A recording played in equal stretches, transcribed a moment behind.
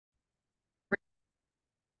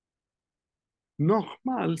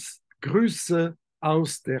Nochmals, Grüsse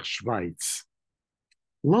aus der Schweiz.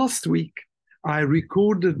 Last week, I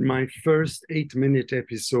recorded my first 8-minute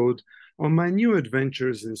episode on my new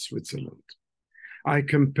adventures in Switzerland. I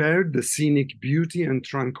compared the scenic beauty and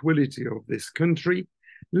tranquility of this country,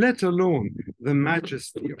 let alone the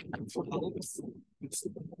majesty of its Alps.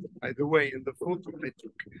 By the way, in the photo I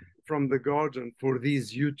took from the garden for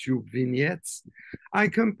these YouTube vignettes, I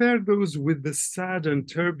compared those with the sad and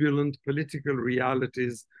turbulent political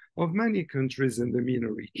realities of many countries in the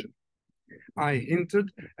MENA region. I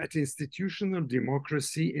hinted at institutional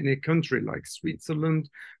democracy in a country like Switzerland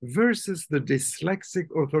versus the dyslexic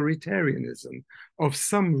authoritarianism of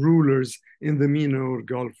some rulers in the MENA or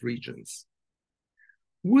Gulf regions.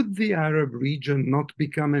 Would the Arab region not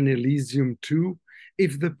become an Elysium too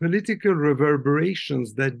if the political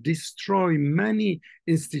reverberations that destroy many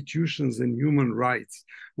institutions and human rights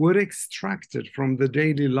were extracted from the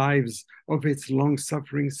daily lives of its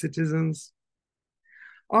long-suffering citizens?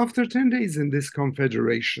 After 10 days in this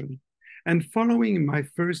confederation, and following my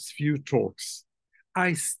first few talks,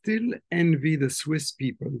 I still envy the Swiss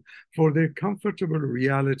people for their comfortable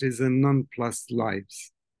realities and nonplussed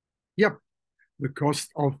lives. Yep, the cost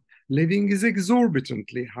of living is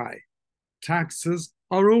exorbitantly high. Taxes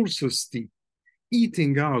are also steep.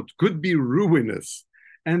 Eating out could be ruinous,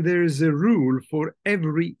 and there is a rule for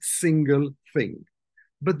every single thing.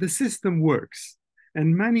 But the system works,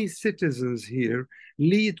 and many citizens here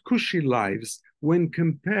lead cushy lives when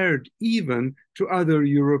compared even to other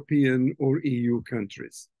European or EU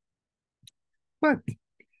countries. But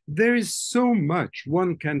there is so much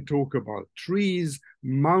one can talk about: trees,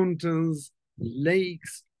 mountains,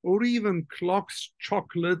 lakes, or even clocks,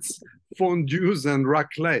 chocolates, fondues, and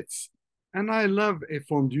raclettes. And I love a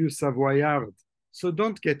fondue Savoyard, so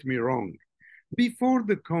don't get me wrong, before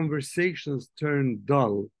the conversations turn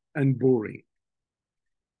dull and boring.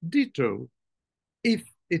 Ditto if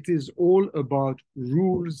it is all about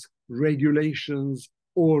rules, regulations,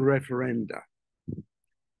 or referenda.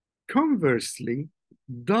 Conversely,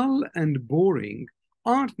 dull and boring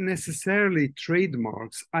aren't necessarily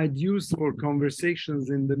trademarks I'd use for conversations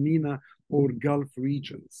in the MENA or Gulf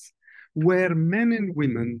regions, where men and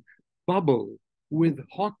women bubble with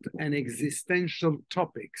hot and existential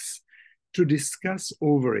topics to discuss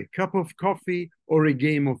over a cup of coffee or a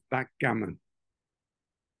game of backgammon.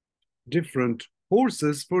 Different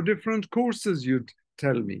horses for different courses, you'd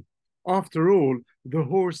tell me. After all, the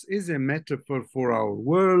horse is a metaphor for our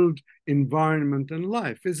world, environment, and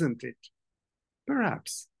life, isn't it?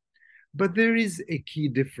 Perhaps. But there is a key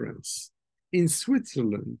difference. In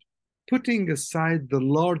Switzerland, putting aside the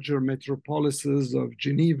larger metropolises of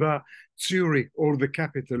Geneva, Zurich, or the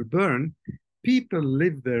capital Bern, people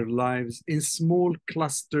live their lives in small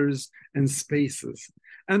clusters and spaces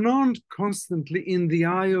and aren't constantly in the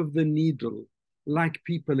eye of the needle like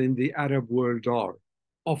people in the Arab world are,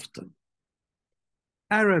 often.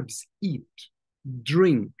 Arabs eat,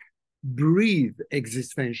 drink, breathe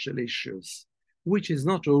existential issues, which is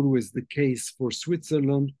not always the case for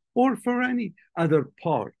Switzerland or for any other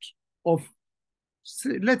part of,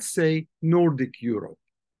 let's say, Nordic Europe.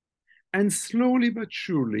 And slowly but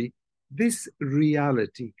surely, this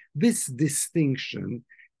reality, this distinction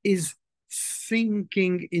is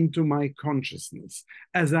sinking into my consciousness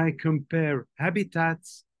as I compare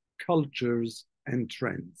habitats, cultures, and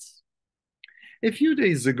trends. A few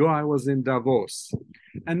days ago, I was in Davos,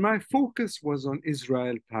 and my focus was on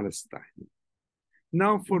Israel-Palestine.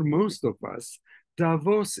 Now, for most of us,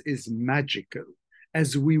 Davos is magical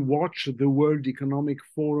as we watch the World Economic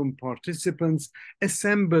Forum participants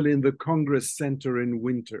assemble in the Congress Center in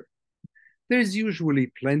winter. There's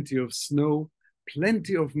usually plenty of snow,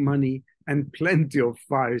 plenty of money, and plenty of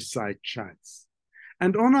fireside chats.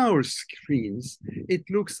 And on our screens, it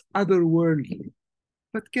looks otherworldly.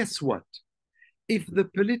 But guess what? If the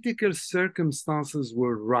political circumstances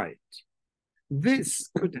were right, this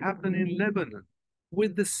could happen in Lebanon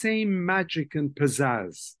with the same magic and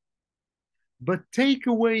pizzazz. But take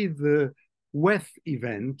away the WEF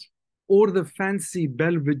event or the fancy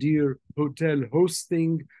Belvedere hotel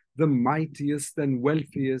hosting the mightiest and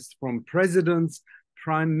wealthiest, from presidents,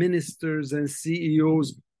 prime ministers, and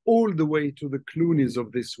CEOs, all the way to the Clooneys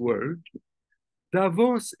of this world,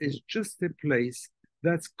 Davos is just a place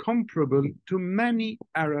that's comparable to many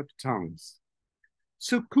Arab towns.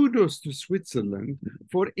 So kudos to Switzerland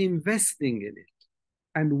for investing in it.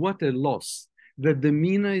 And what a loss that the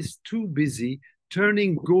MENA is too busy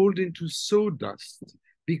turning gold into sawdust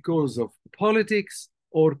because of politics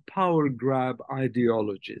or power grab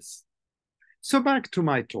ideologies. So back to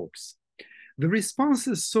my talks. The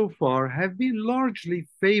responses so far have been largely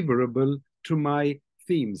favorable to my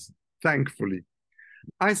themes, thankfully.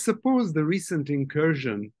 I suppose the recent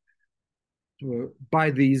incursion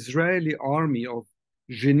by the Israeli army of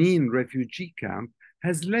Jenin refugee camp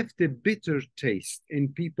has left a bitter taste in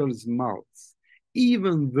people's mouths,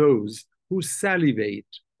 even those who salivate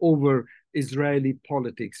over Israeli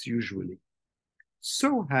politics usually.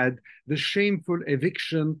 So had the shameful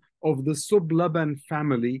eviction of the Sublaban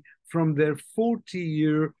family from their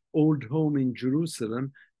 40-year-old home in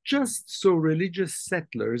Jerusalem, just so religious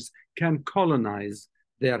settlers can colonize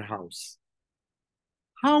their house.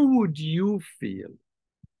 How would you feel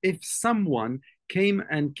if someone came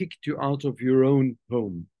and kicked you out of your own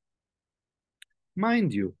home?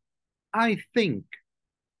 Mind you, I think,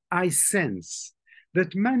 I sense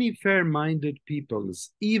that many fair-minded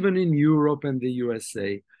peoples, even in Europe and the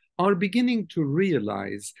USA, are beginning to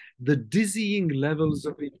realize the dizzying levels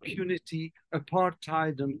of impunity,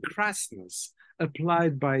 apartheid, and crassness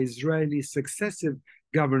applied by Israeli successive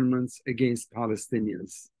governments against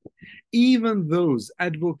Palestinians. Even those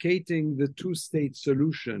advocating the two-state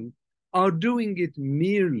solution are doing it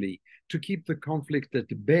merely to keep the conflict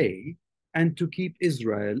at bay and to keep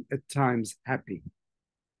Israel at times happy.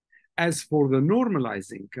 As for the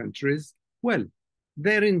normalizing countries, well,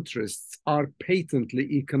 their interests are patently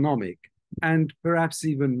economic and perhaps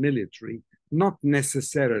even military, not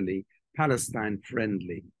necessarily Palestine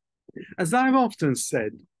friendly. As I've often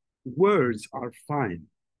said, words are fine,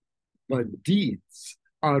 but deeds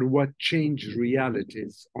are what change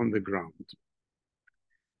realities on the ground.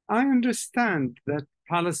 I understand that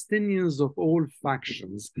Palestinians of all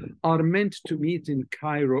factions are meant to meet in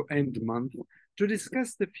Cairo end month to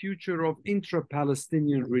discuss the future of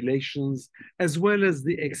intra-Palestinian relations as well as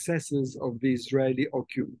the excesses of the Israeli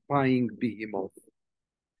occupying behemoth.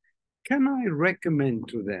 Can I recommend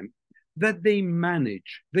to them that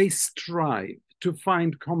they strive to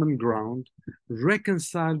find common ground,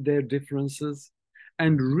 reconcile their differences,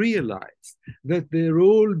 and realize that they're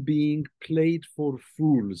all being played for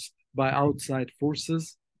fools by outside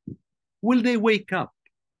forces? Will they wake up?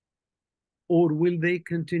 Or will they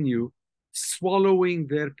continue swallowing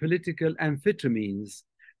their political amphetamines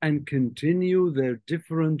and continue their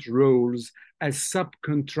different roles as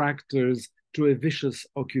subcontractors to a vicious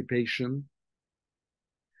occupation?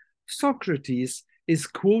 Socrates is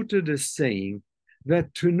quoted as saying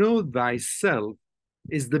that to know thyself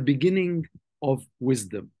is the beginning of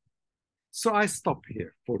wisdom. So I stop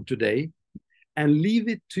here for today and leave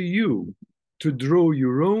it to you to draw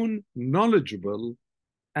your own knowledgeable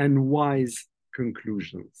and wise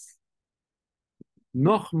conclusions.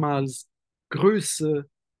 Nochmals, Grüsse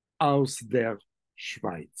aus der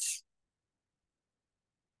Schweiz.